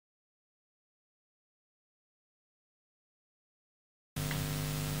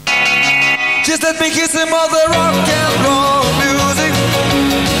Just let me kiss him all the rock and roll music.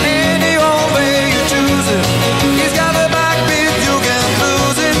 Any old way you choose it. He's got a backbeat, you can't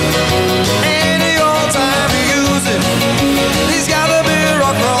lose it. Any old time you use it. He's gotta be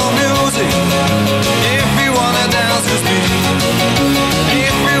rock and roll music. If you wanna dance with me,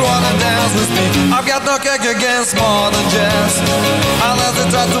 if you wanna dance with me, I've got no kick against modern jazz. I'll have to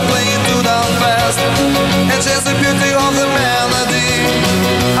try to play it too down fast. And chase the beauty of the melody.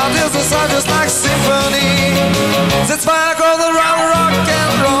 I'll do the sound just like symphony. That's why I call the rock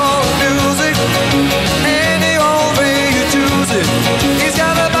and roll music. Any old way you choose it. He's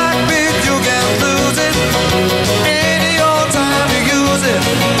got a backbeat, you can't lose it. Any old time you use it.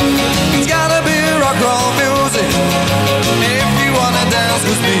 It's gotta be rock and roll music. If you wanna dance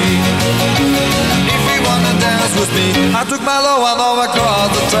with me, if you wanna dance with me, I took my low one over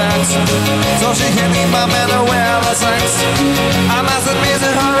across the tracks, so she hit me my man where the sex. I must admit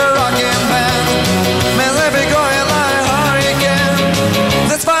that her a rockin' band. Man, let me go and like a hurricane.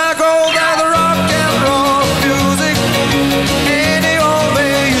 That's why I go down the rock and roll music. Any old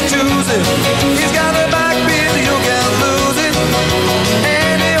way you choose it. He's got a backbeat, you can't lose it.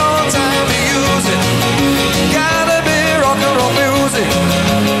 Any old time you use it. Gotta be rock and roll music.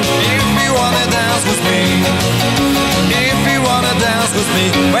 If you wanna dance with me, if you wanna dance with me,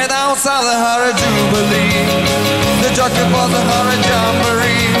 way down south the Hara Jubilee, the jockey was the Hara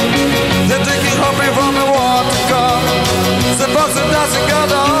Jamboree, the drinking hopping from the water cup, the box and dancing girl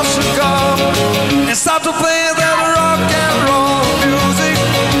the ocean come, and start to play that rock and roll music.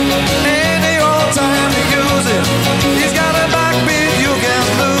 Any old time you use it. He's got a backbeat, you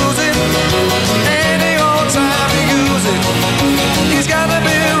can't lose it. Any old time you use it. He's gotta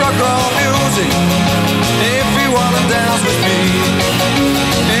be rock and roll music. If you wanna dance with me,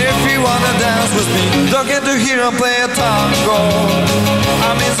 if you wanna dance with me, don't get to hear him play a tango. I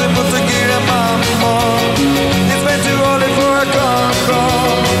mean simple to give him mambo. It's way too early